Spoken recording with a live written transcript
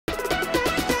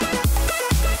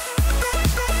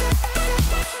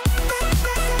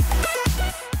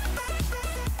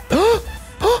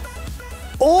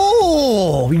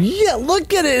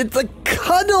look at it. It's a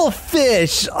cuddle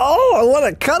fish. Oh, I want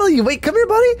to cuddle you. Wait, come here,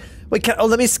 buddy. Wait, oh,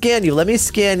 let me scan you. Let me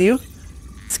scan you.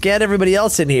 Scan everybody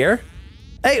else in here.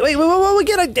 Hey, wait,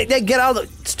 get out of the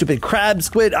stupid crab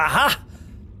squid. Aha!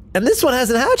 And this one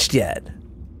hasn't hatched yet.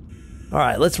 All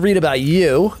right, let's read about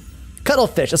you.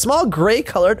 Cuttlefish, a small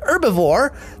gray-colored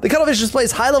herbivore. The cuttlefish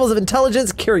displays high levels of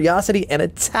intelligence, curiosity, and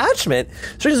attachment.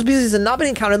 Strange species have not been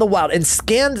encountered in the wild, and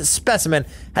scanned specimen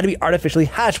had to be artificially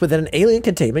hatched within an alien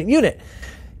containment unit.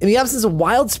 In the absence of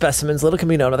wild specimens, little can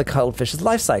be known of the cuttlefish's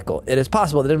life cycle. It is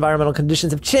possible that environmental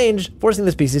conditions have changed, forcing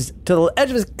the species to the edge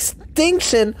of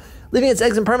extinction, leaving its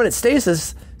eggs in permanent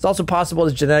stasis. It's also possible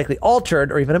it's genetically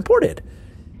altered or even imported.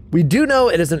 We do know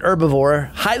it is an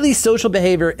herbivore, highly social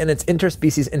behavior in its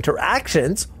interspecies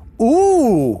interactions.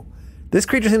 Ooh! This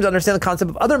creature seems to understand the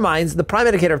concept of other minds, the prime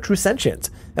indicator of true sentience,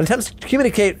 and attempts to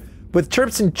communicate with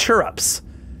chirps and chirrups.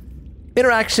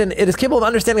 Interaction, it is capable of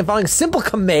understanding and following simple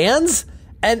commands,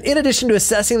 and in addition to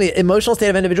assessing the emotional state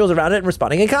of individuals around it and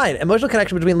responding in kind. Emotional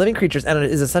connection between living creatures and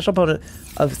it is an essential component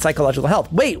of psychological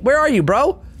health. Wait, where are you,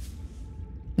 bro?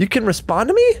 You can respond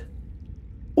to me?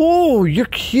 Ooh, you're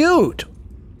cute.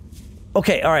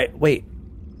 Okay, all right, wait.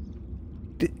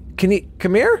 Can you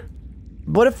come here?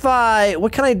 What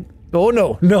can I? Oh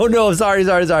no, sorry.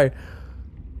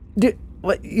 Dude,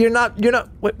 what? You're not.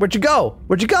 Where'd you go?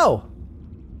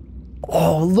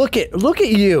 Oh, look at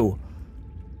you.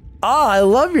 Oh, I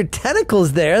love your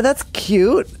tentacles there. That's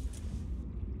cute.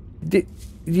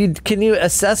 Can you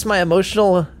assess my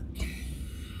emotional?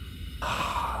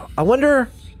 I wonder.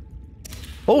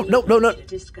 Oh no.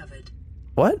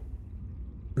 What?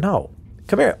 No.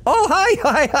 Come here. Oh,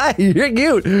 hi. You're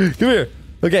cute. Come here.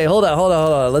 Okay, hold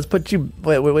on. Let's put you.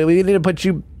 Wait. We need to put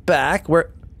you back.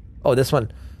 Where? Oh, this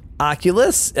one.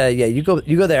 Oculus. Yeah, you go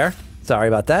there. Sorry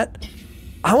about that.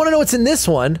 I want to know what's in this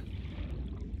one.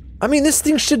 I mean, this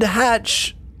thing should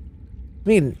hatch. I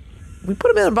mean, we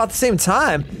put them in about the same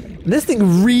time. And this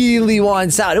thing really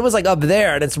wants out. It was like up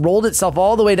there, and it's rolled itself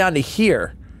all the way down to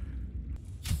here.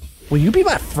 Will you be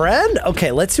my friend?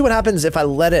 Okay, let's see what happens if I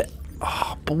let it.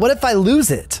 Oh, but what if I lose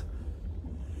it?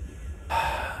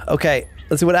 Okay,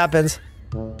 let's see what happens.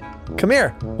 Come here.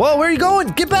 Whoa, where are you going?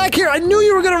 Get back here. I knew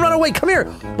you were gonna run away. Come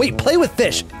here. Wait, play with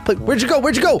fish. Where'd you go?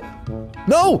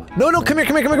 No. Come here.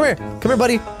 Come here,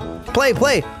 buddy.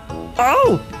 Play.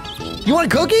 Oh, you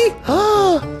want a cookie?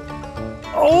 Oh,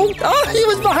 he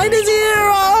was behind his ear.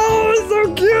 Oh,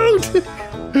 so cute.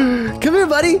 Come here,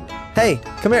 buddy. Hey,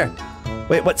 come here.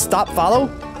 Wait, what? Stop, follow?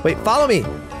 Wait, follow me.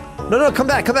 No, come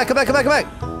back.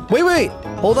 Wait.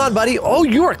 Hold on, buddy. Oh,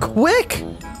 you are quick.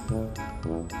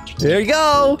 There you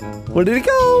go. Where did it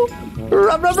go?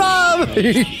 Rub.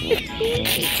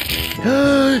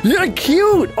 You're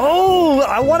cute. Oh,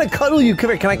 I want to cuddle you. Come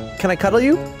here. Can I cuddle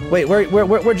you? Wait,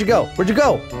 where'd you go?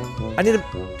 I need to.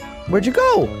 Where'd you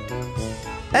go?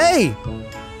 Hey,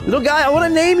 little guy, I want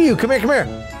to name you. Come here.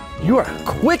 You are a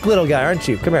quick little guy, aren't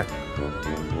you? Come here.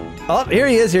 Oh, here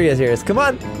he is. Come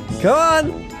on,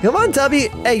 Tubby.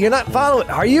 Hey, you're not following.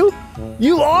 Are you?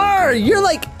 You are. You're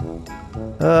like.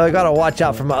 I gotta watch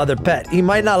out for my other pet. He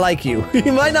might not like you. He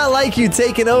might not like you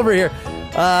taking over here.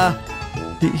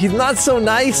 He's not so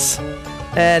nice,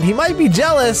 and he might be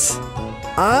jealous.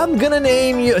 I'm gonna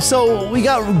name you. So we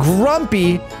got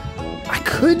Grumpy. I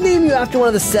could name you after one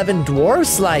of the 7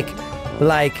 dwarfs, like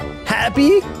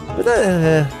Happy. But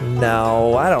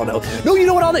no, I don't know. No, you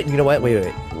know what? You know what?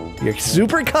 Wait. You're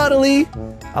super cuddly.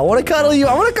 I want to cuddle you.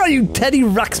 I want to call you Teddy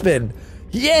Ruxpin.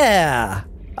 Yeah,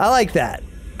 I like that.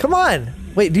 Come on.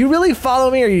 Wait, do you really follow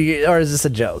me, or is this a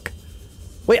joke?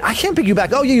 Wait, I can't pick you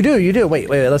back. Oh, you do. Wait.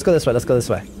 Let's go this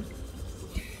way.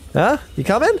 Huh? You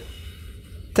coming?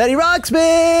 Teddy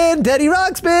Ruxpin!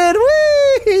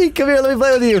 Whee! Come here, let me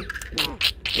play with you.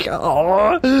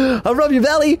 Oh, I'll rub your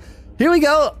belly. Here we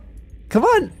go. Come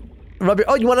on.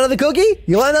 Oh, you want another cookie?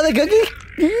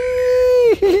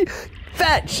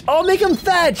 Fetch! Oh, make him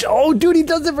fetch! Oh, dude, he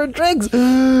does it for tricks!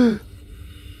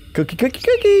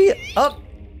 Cookie! Up!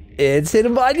 It's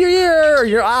hidden behind your ear, or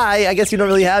your eye. I guess you don't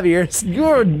really have ears.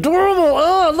 You're adorable!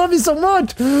 Oh, I love you so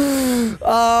much!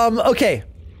 Okay.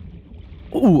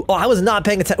 Ooh, oh, I was not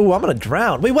paying attention. Ooh, I'm gonna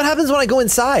drown. Wait, what happens when I go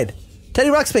inside? Teddy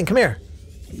Ruxpin, come here.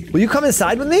 Will you come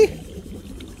inside with me?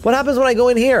 What happens when I go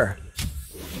in here?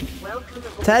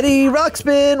 Teddy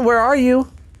Ruxpin, where are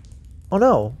you? Oh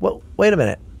no, wait a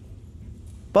minute.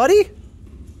 Buddy?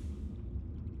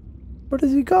 Where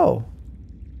does he go?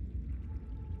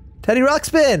 Teddy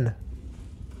Ruxpin!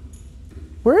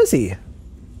 Where is he?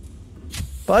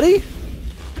 Buddy?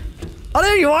 Oh,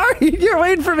 there you are! You're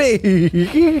waiting for me!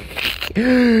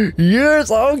 You're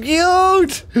so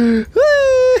cute!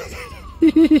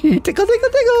 Tickle, tickle,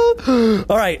 tickle.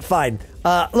 All right, fine.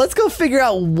 Let's go figure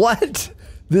out what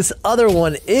this other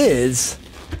one is.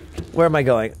 Where am I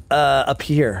going? Up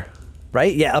here,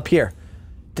 right? Yeah, up here.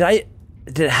 Did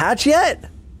it hatch yet?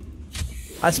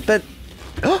 I spent.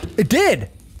 It did.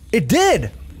 It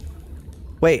did.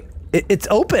 Wait, it's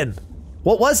open.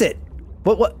 What was it?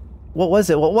 What was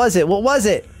it? What was it? What was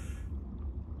it?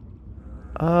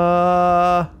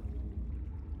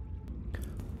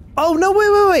 Oh no!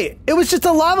 Wait! It was just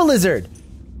a lava lizard.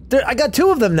 I got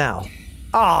 2 of them now.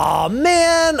 Aw,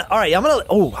 man! All right, I'm gonna.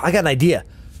 Oh, I got an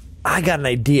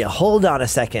idea. Hold on a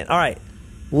second. All right,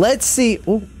 let's see.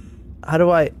 Ooh, how do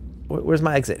I? Where's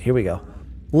my exit? Here we go.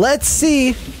 Let's see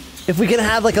if we can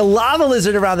have like a lava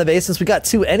lizard around the base since we got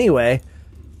 2 anyway.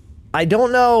 I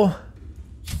don't know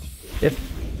if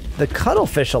the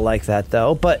cuttlefish will like that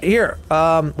though. But here,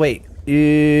 wait.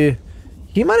 He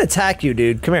might attack you,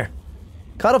 dude. Come here.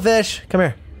 Cuttlefish, come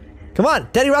here. Come on,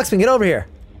 Teddy RUXPIN, get over here.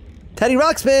 Teddy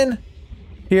RUXPIN,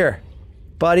 here,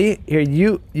 buddy. Here,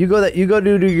 you go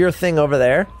do your thing over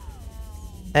there.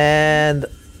 And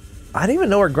I don't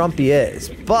even know where Grumpy is,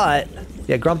 but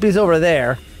yeah, Grumpy's over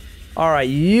there. All right,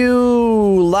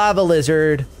 you lava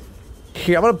lizard.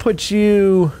 Here, I'm gonna put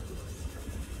you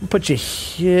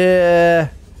here.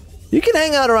 You can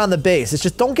hang out around the base. It's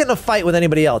just don't get in a fight with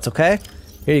anybody else, okay?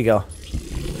 Here you go.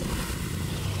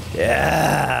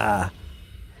 Yeah.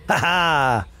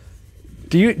 Haha.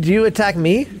 Do you attack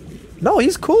me? No,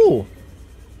 he's cool.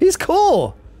 He's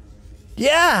cool.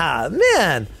 Yeah,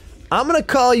 man. I'm gonna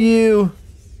call you.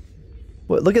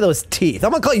 What, look at those teeth.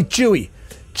 I'm gonna call you Chewy.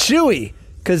 Chewy,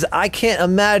 because I can't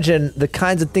imagine the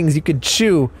kinds of things you could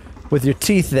chew with your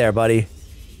teeth there, buddy.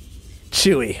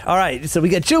 Chewy. All right, so we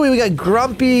got Chewy, we got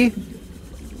Grumpy.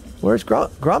 Where's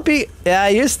Grumpy? Yeah,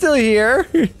 you're still here.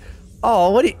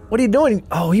 Oh, what are you doing?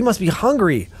 Oh, he must be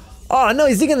hungry. Oh no,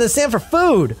 he's digging in the sand for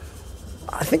food.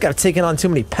 I think I've taken on too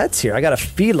many pets here. I gotta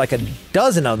feed like a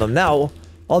dozen of them now.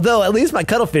 Although at least my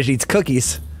cuttlefish eats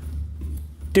cookies.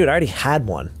 Dude, I already had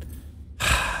one.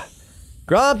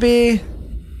 Grumpy.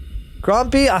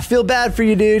 Grumpy, I feel bad for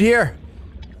you, dude. Here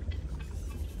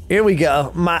we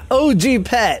go. My OG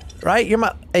pet, right?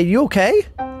 Hey, you okay?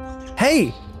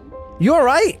 Hey, you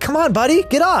alright? Come on, buddy,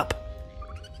 get up.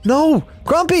 No,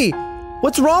 Grumpy,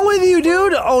 what's wrong with you,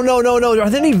 dude? Oh, no. Are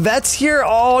there any vets here?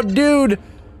 Oh, dude,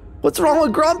 what's wrong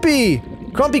with Grumpy?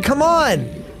 Grumpy, come on.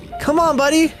 Come on,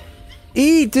 buddy.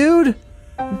 Eat, dude.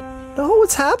 No,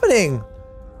 what's happening?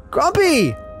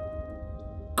 Grumpy.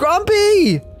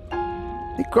 Grumpy.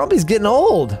 Hey, Grumpy's getting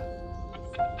old.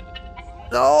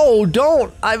 No,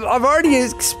 don't. I've already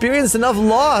experienced enough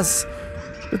loss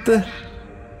with the.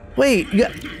 Wait, you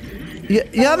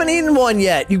haven't eaten one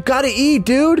yet. You gotta eat,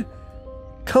 dude.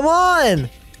 Come on,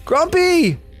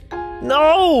 Grumpy.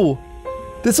 No,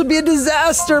 this would be a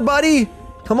disaster, buddy.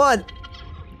 Come on.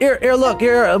 Here, look,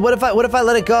 here. What if I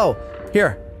let it go?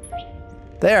 Here.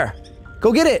 There.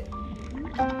 Go get it.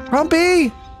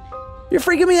 Grumpy, you're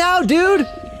freaking me out, dude.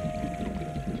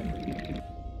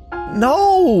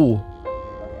 No,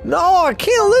 I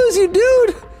can't lose you,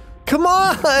 dude. Come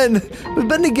on. We've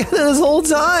been together this whole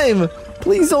time.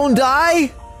 Please don't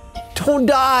die. Don't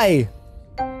die.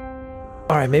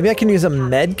 All right, maybe I can use a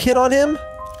med kit on him.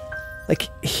 Like,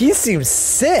 he seems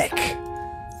sick.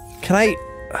 Can I?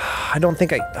 I don't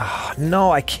think I. No,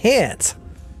 I can't.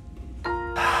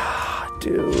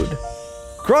 Dude.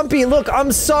 Grumpy, look,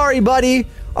 I'm sorry, buddy.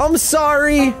 I'm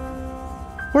sorry.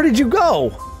 Where did you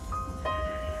go?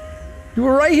 You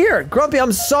were right here. Grumpy,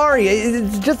 I'm sorry.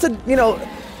 It's just a,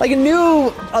 like a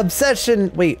new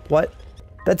obsession. Wait, what?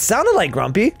 That sounded like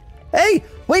Grumpy. Hey,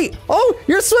 wait. Oh,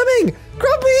 you're swimming.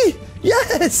 Grumpy.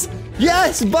 Yes.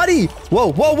 Yes, buddy.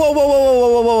 Whoa.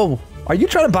 Are you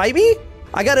trying to bite me?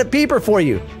 I got a peeper for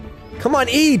you. Come on,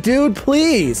 eat, dude,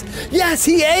 please. Yes,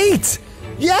 he ate.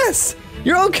 Yes,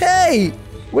 you're okay.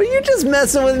 Were you just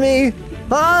messing with me?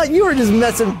 Huh? You were just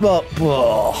messing.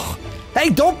 Hey,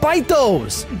 don't bite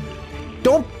those.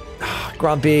 Don't.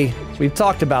 Grumpy, we've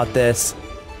talked about this.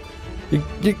 You're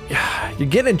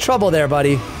getting in trouble there,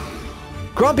 buddy.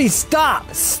 Grumpy,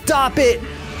 stop! Stop it!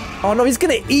 Oh no, he's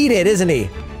gonna eat it, isn't he?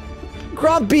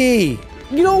 Grumpy!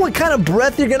 You know what kind of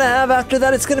breath you're gonna have after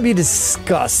that? It's gonna be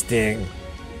disgusting.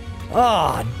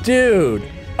 Oh, dude.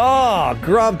 Oh,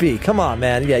 Grumpy. Come on,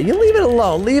 man. Yeah, you leave it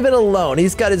alone. Leave it alone.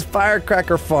 He's got his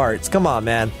firecracker farts. Come on,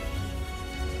 man.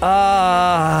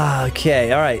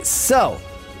 Okay, alright, so.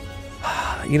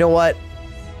 You know what?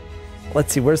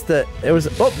 Let's see, where's the. It was.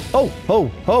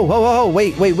 Oh,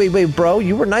 wait, bro.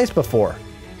 You were nice before.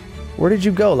 Where did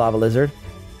you go, Lava Lizard?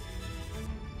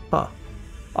 Huh.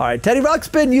 Alright, Teddy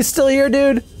RUXPIN, you still here,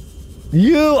 dude?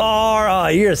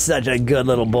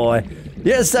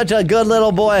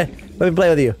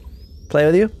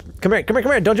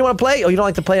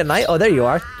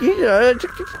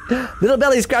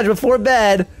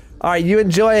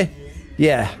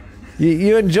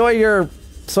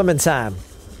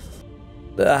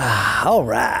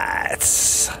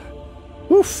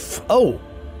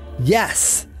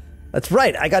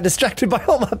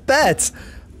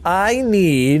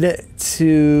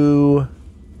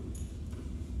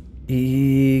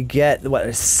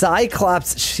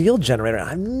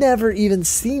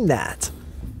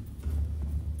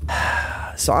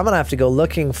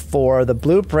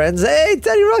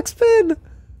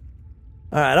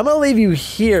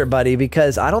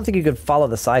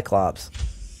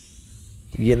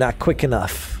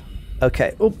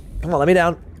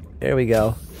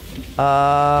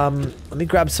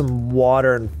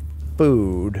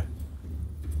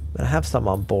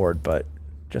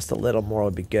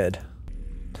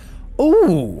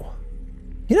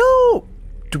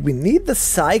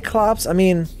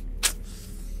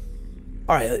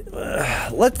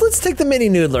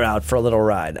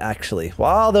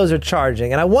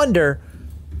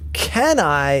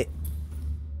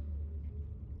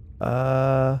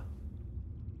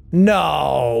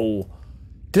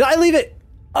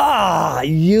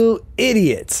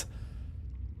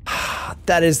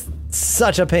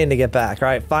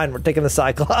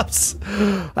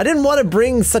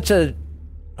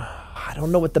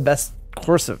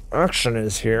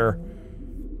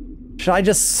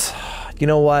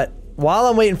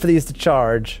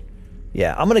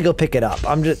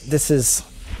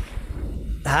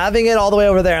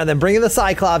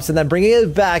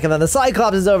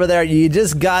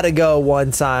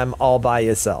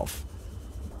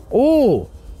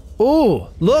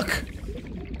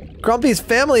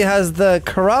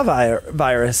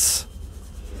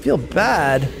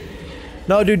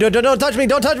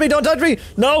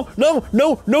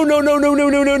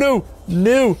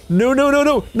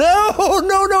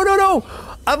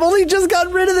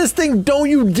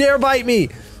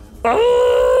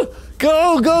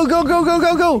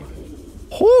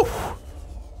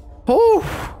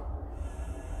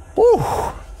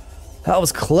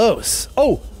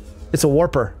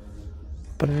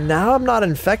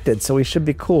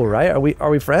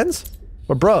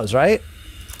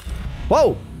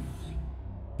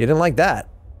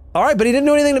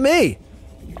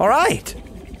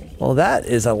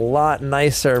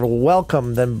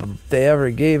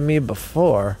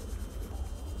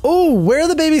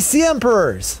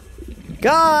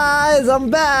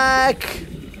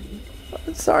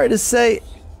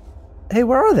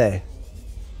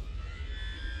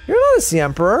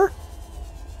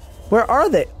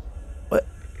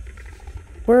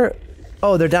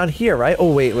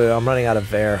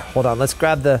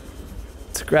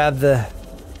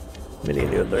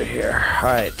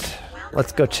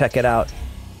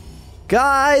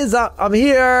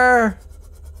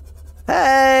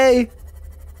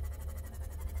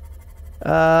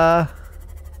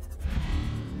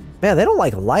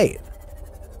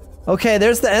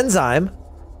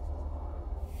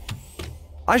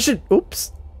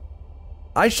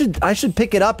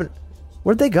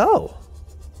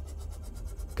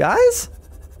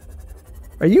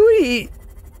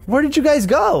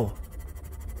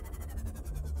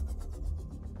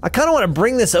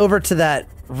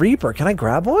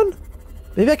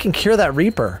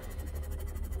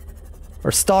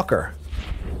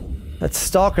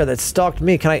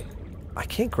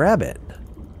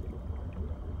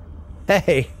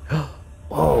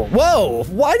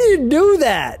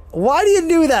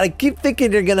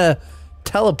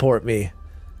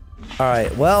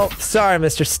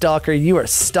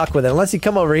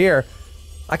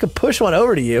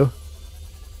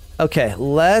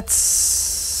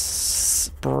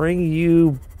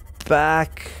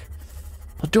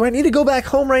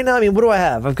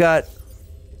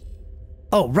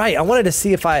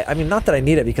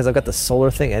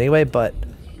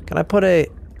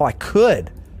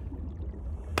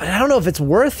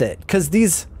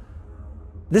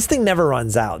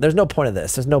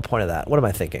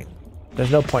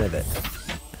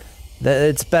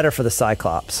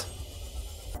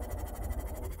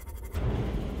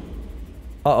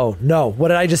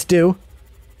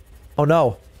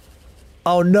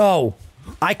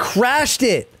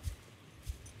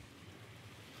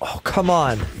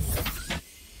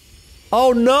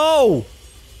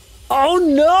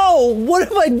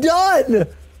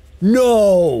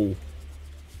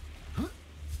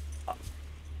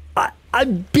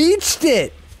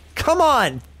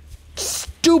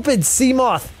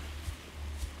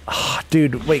 Oh,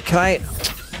 dude, wait, can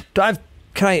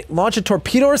I launch a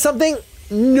torpedo or something?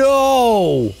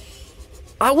 No!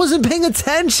 I wasn't paying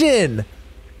attention!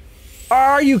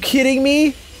 Are you kidding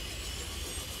me?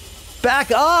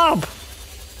 Back up!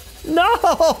 No!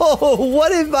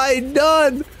 What have I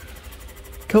done?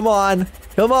 Come on.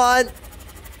 Come on.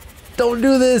 Don't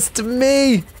do this to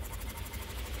me.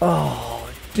 Oh,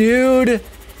 dude.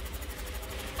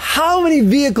 How many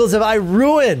vehicles have I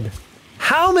ruined?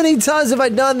 How many times have I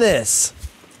done this?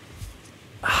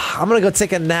 I'm gonna go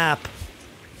take a nap.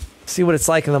 See what it's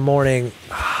like in the morning.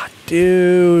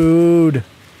 Dude.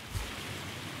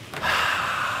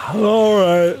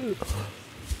 Alright.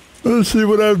 Let's see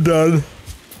what I've done.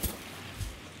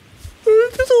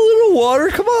 Just a little water.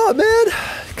 Come on, man.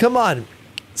 Come on.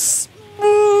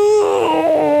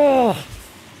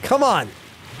 Come on.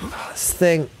 This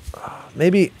thing.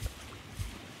 Maybe.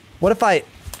 What if I.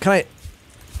 Can I.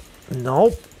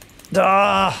 Nope.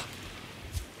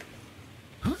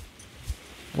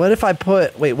 What if I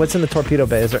put. Wait, what's in the torpedo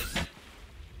bay? Is there.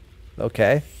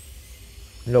 Okay.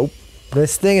 Nope.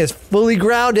 This thing is fully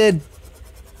grounded.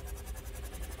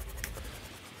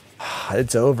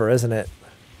 It's over, isn't it?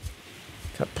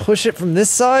 Can I push it from this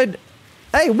side?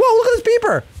 Hey, whoa, look at this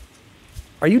beeper!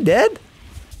 Are you dead?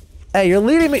 Hey, you're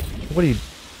leading me. What are you?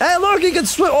 Hey, look, you can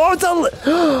swim. Oh, it's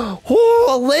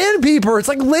a land beeper. It's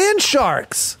like land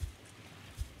sharks.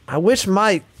 I wish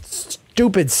my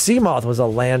stupid sea moth was a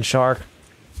land shark.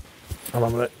 I'm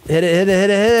gonna hit it, hit it, hit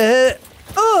it, hit it, hit it.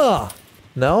 Ugh!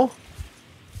 No?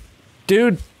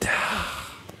 Dude.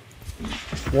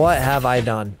 What have I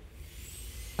done?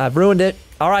 I've ruined it.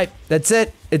 Alright, that's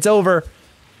it. It's over.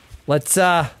 Let's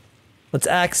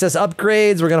access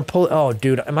upgrades. We're gonna pull. Oh,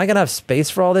 dude, am I gonna have space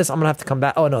for all this? I'm gonna have to come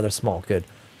back. Oh, no, they're small. Good.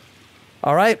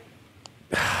 Alright.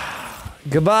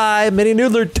 Goodbye, Mini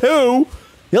Noodler 2.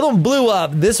 The other one blew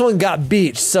up. This one got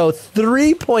beached. So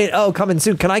 3.0 coming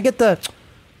soon. Can I get the.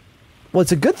 Well,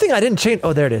 it's a good thing I didn't change.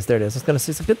 Oh, there it is. There it is. I was gonna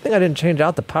say it's a good thing I didn't change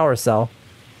out the power cell,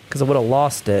 because I would have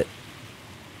lost it.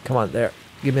 Come on, there.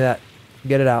 Give me that.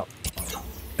 Get it out.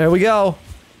 There we go.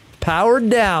 Powered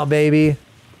down, baby.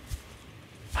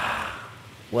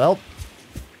 Well,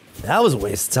 that was a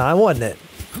waste of time, wasn't it?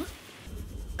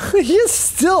 You're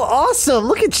still awesome.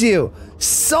 Look at you.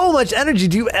 So much energy.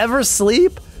 Do you ever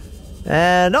sleep?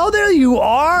 And oh, there you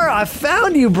are. I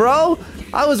found you, bro.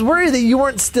 I was worried that you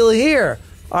weren't still here.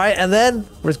 All right, and then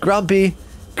where's Grumpy?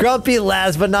 Grumpy,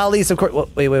 last but not least, of course.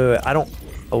 Wait. I don't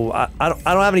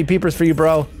have any peepers for you,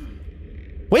 bro.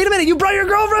 Wait a minute. You brought your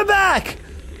girlfriend back.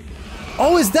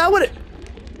 Oh, is that what it?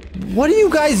 What are you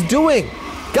guys doing?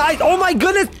 Guys, oh my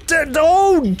goodness.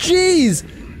 Oh, jeez.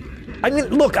 I mean,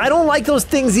 look, I don't like those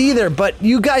things either, but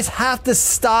you guys have to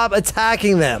stop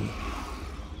attacking them.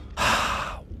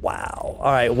 Wow.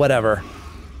 All right, whatever.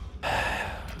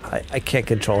 I can't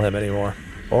control him anymore.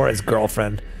 Or his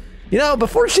girlfriend. You know,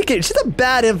 before she came, she's a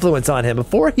bad influence on him.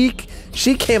 Before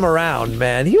she came around,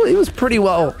 man, he was pretty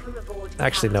well.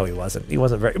 Actually, no, he wasn't. He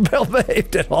wasn't very well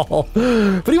behaved at all.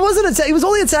 But he wasn't. He was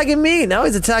only attacking me. Now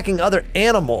he's attacking other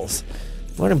animals.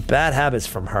 Learning bad habits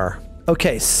from her.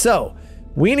 Okay, so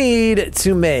we need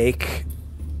to make.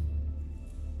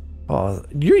 Oh,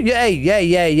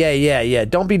 yeah.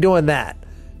 Don't be doing that.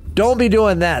 Don't be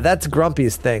doing that. That's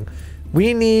Grumpy's thing.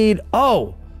 We need.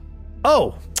 Oh,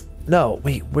 no.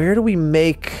 Wait, where do we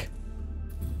make?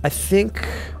 I think.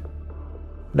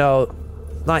 No,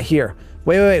 not here.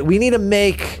 Wait. We need to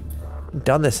make. I've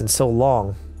done this in so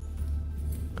long.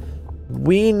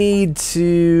 We need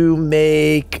to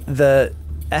make the.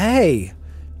 Hey,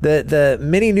 the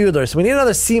mini noodler. So we need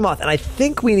another sea moth, and I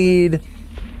think we need.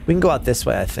 We can go out this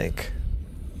way. I think.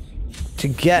 To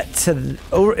get to.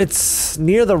 Oh, it's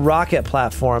near the rocket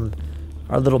platform.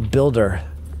 Our little builder.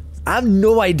 I have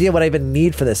no idea what I even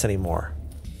need for this anymore.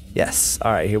 Yes.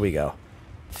 All right. Here we go.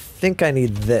 I think I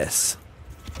need this.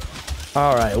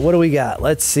 All right, what do we got?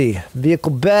 Let's see.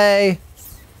 Vehicle bay.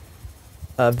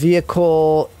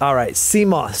 Vehicle. All right, sea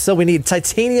moth. So we need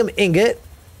titanium ingot.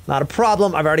 Not a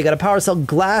problem. I've already got a power cell,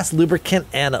 glass, lubricant,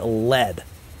 and lead.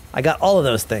 I got all of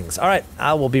those things. All right,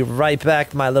 I will be right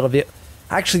back, my little vehicle.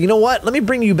 Actually, you know what? Let me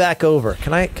bring you back over.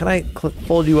 Can I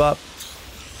fold you up?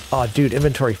 Oh, dude,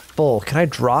 inventory full. Can I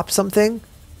drop something?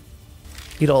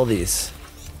 Eat all these.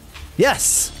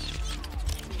 Yes.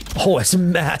 Oh, it's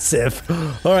massive.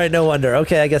 All right, no wonder.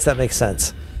 Okay, I guess that makes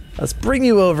sense. Let's bring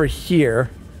you over here.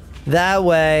 That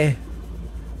way.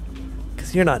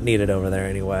 Because you're not needed over there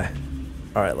anyway.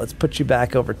 All right, let's put you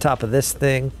back over top of this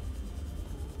thing.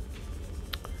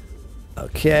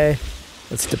 Okay.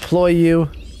 Let's deploy you.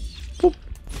 Boop.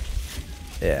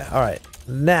 Yeah, all right.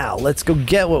 Now, let's go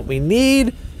get what we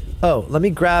need. Oh, let me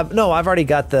grab... No, I've already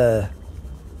got the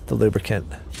lubricant.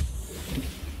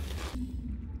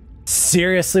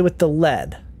 Seriously, with the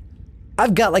lead?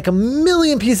 I've got like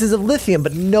 1,000,000 pieces of lithium,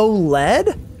 but no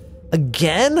lead?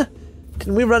 Again?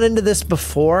 Didn't we run into this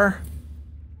before?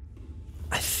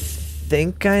 I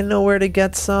think I know where to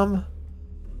get some.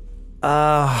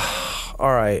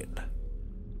 Alright.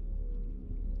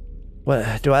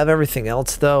 What, do I have everything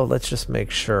else though? Let's just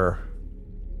make sure.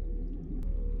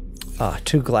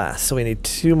 2 glass, so we need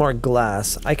 2 more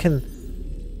glass. I can...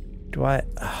 Do I...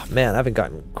 Oh, man, I haven't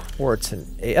gotten quartz in...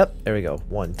 there we go.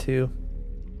 1, 2.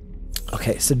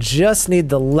 Okay, so just need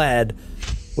the lead,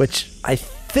 which I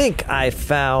think I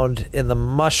found in the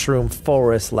mushroom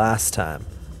forest last time.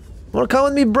 Wanna come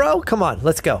with me, bro? Come on,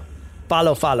 let's go.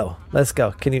 Follow. Let's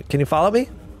go. Can you follow me?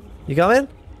 You coming?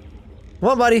 Come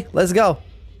on, buddy. Let's go.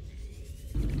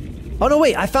 Oh, no,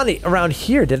 wait. I found it around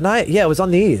here, didn't I? Yeah, it was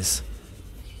on these.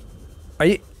 Are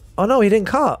you... Oh, no, he didn't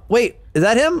come. Wait, is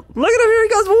that him? Look at him. Here he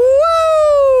goes.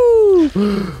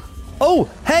 Woo! Oh,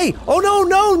 hey. Oh, no.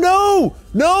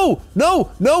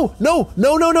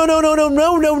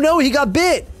 He got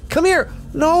bit. Come here.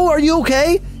 No, are you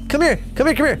okay? Come here.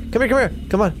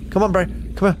 Come on, bro.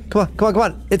 Come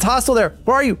on. It's hostile there.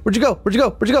 Where are you? Where'd you go?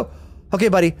 Okay,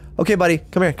 buddy.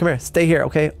 Come here. Stay here,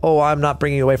 okay? Oh, I'm not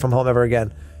bringing you away from home ever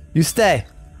again. You stay,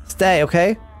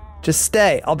 okay? Just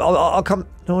stay. I'll come.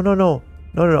 No.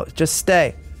 Just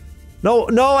stay. No,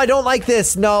 I don't like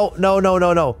this. No.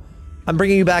 I'm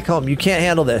bringing you back home. You can't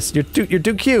handle this. You're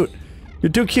too cute.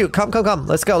 Come.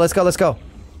 Let's go.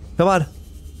 Come on.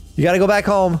 You gotta go back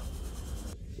home.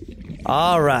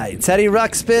 All right, Teddy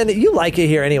Ruxpin. You like it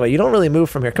here anyway. You don't really move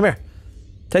from here. Come here.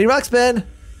 Teddy Ruxpin.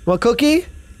 Want cookie?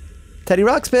 Teddy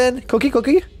Ruxpin.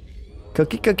 Cookie.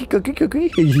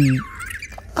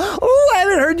 Oh, I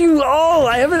haven't heard you. Oh,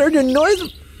 I haven't heard your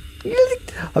noise.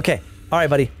 Okay. All right,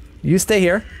 buddy. You stay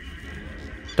here.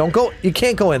 Don't go. You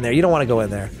can't go in there. You don't want to go in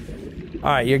there. All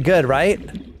right, you're good, right?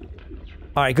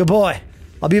 All right, good boy.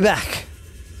 I'll be back.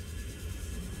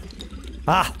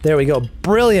 There we go.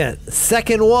 Brilliant.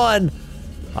 Second one.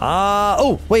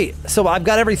 Oh, wait. So I've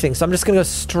got everything. So I'm just going to go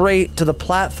straight to the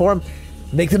platform.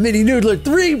 Make the mini noodler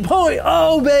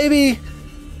 3.0, baby.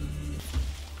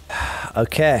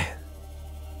 Okay.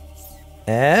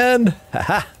 And,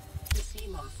 haha.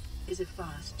 Is it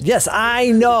fast? Yes,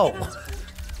 I know.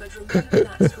 But remember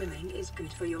that swimming is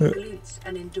good for your glutes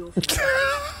and endorphins.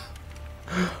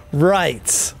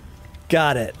 Right.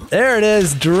 Got it. There it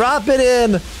is. Drop it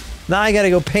in. Now I gotta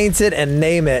go paint it and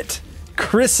name it.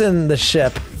 Christen the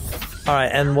ship.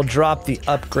 Alright, and we'll drop the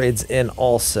upgrades in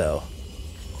also.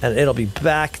 And it'll be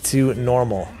back to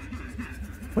normal.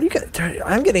 What do you got?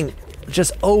 I'm getting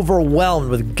just overwhelmed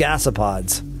with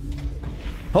gasopods.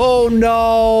 Oh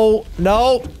no!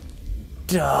 No!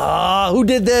 Duh, who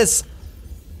did this?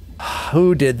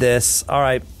 Who did this?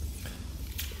 Alright.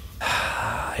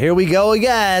 Here we go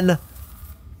again.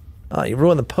 Oh, you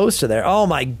ruined the poster there. Oh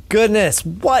my goodness.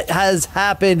 What has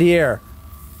happened here?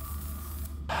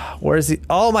 Where's the...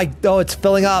 Oh my... Oh, it's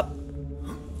filling up.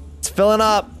 It's filling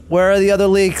up. Where are the other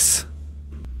leaks?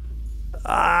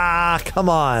 Come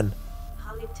on.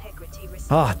 Hull integrity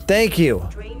restored. Oh, thank you.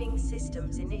 Draining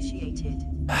systems initiated.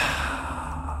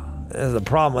 This is the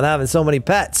problem with having so many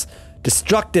pets.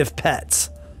 Destructive pets.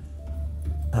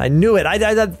 I knew it. I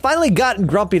finally gotten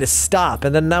Grumpy to stop,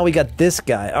 and then now we got this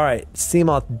guy. Alright,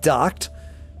 Seamoth docked.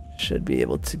 Should be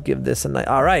able to give this a nice...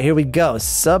 Alright, here we go.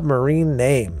 Submarine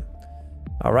name.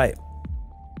 Alright.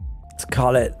 Let's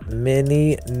call it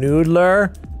Mini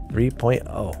Noodler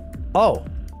 3.0. Oh.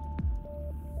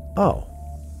 Oh.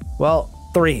 Well,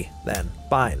 3 then.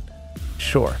 Fine.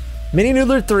 Sure. Mini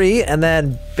Noodler 3, and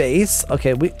then base.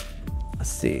 Okay, let's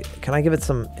see. Can I give it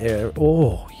some air?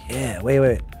 Oh, yeah.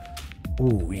 Wait.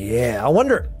 Ooh, yeah. I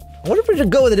wonder if we should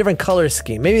go with a different color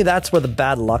scheme. Maybe that's where the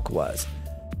bad luck was.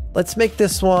 Let's make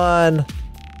this one...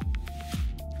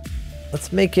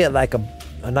 Let's make it like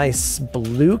a nice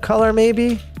blue color,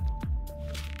 maybe?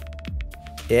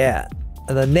 Yeah.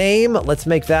 And the name, let's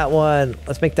make that one...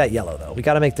 Let's make that yellow, though. We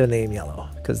gotta make the name yellow,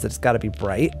 because it's gotta be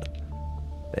bright.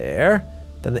 There.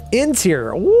 Then the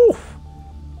interior. Woo!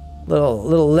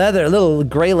 Little leather, little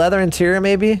gray leather interior,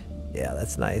 maybe? Yeah,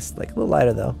 that's nice. Like, a little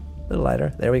lighter, though. A little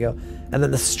lighter. There we go. And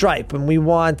then the stripe. And we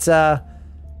want a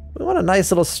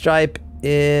nice little stripe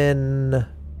in...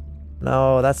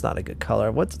 No, that's not a good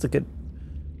color. What's the good...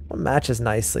 What matches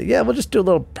nicely? Yeah, we'll just do a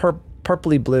little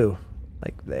purpley blue.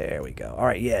 Like, there we go. All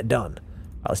right, yeah, done.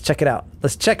 All right, let's check it out.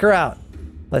 Let's check her out.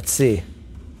 Let's see.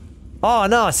 Oh,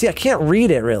 no. See, I can't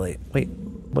read it, really. Wait.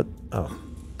 What? Oh.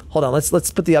 Hold on. Let's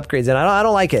put the upgrades in. I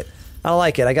don't like it. I don't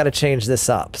like it. I got to change this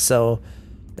up. So...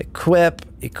 Equip,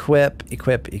 equip,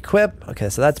 equip, equip. Okay,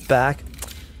 so that's back.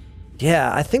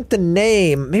 Yeah, I think the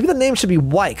name, maybe the name should be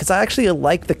white, because I actually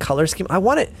like the color scheme. I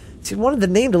want it, see, I wanted the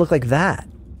name to look like that.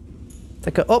 It's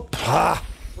like a, oh,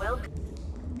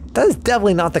 that is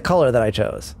definitely not the color that I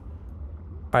chose.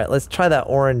 All right, let's try that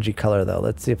orangey color though.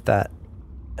 Let's see if that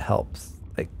helps.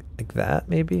 Like that,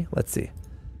 maybe? Let's see.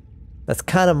 That's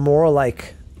kind of more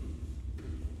like,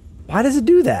 why does it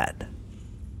do that?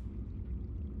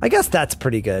 I guess that's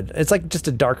pretty good. It's like just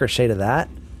a darker shade of that.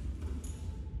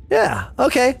 Yeah,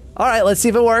 okay. All right, let's see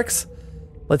if it works.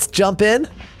 Let's jump in.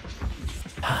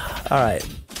 All right.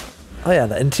 Oh yeah,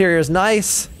 the interior is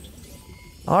nice.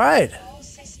 All right.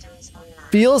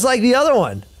 Feels like the other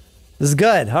one. This is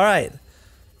good. All right.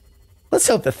 Let's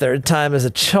hope the third time is a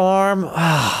charm.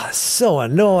 Ah, so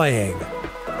annoying.